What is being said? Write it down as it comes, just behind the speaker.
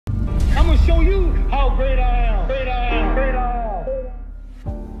show you how great I am. Great I am. Great I am.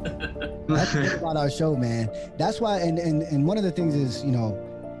 That's the thing about our show, man. That's why, and one of the things is, you know,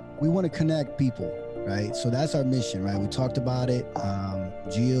 we want to connect people, right? So that's our mission, right? We talked about it.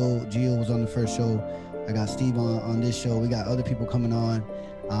 Gio was on the first show. I got Steve on this show. We got other people coming on.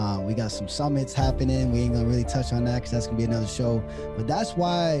 We got some summits happening. We ain't gonna really touch on that because that's gonna be another show. But that's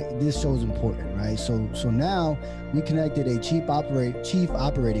why this show is important, right? So now we connected a chief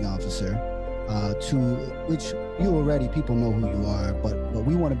operating officer to which people know who you are, but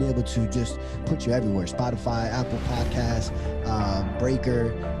we want to be able to just put you everywhere: Spotify, Apple Podcasts,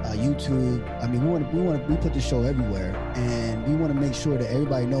 Breaker, YouTube. I mean, we put the show everywhere, and we want to make sure that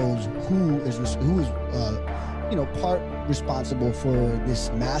everybody knows who is part responsible for this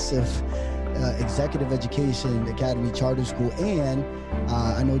massive executive education academy charter school. And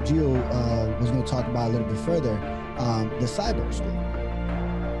I know Gio was going to talk about a little bit further the cyber school.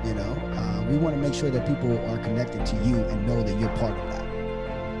 You know, we want to make sure that people are connected to you and know that you're part of that.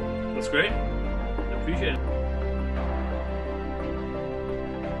 That's great. I appreciate it.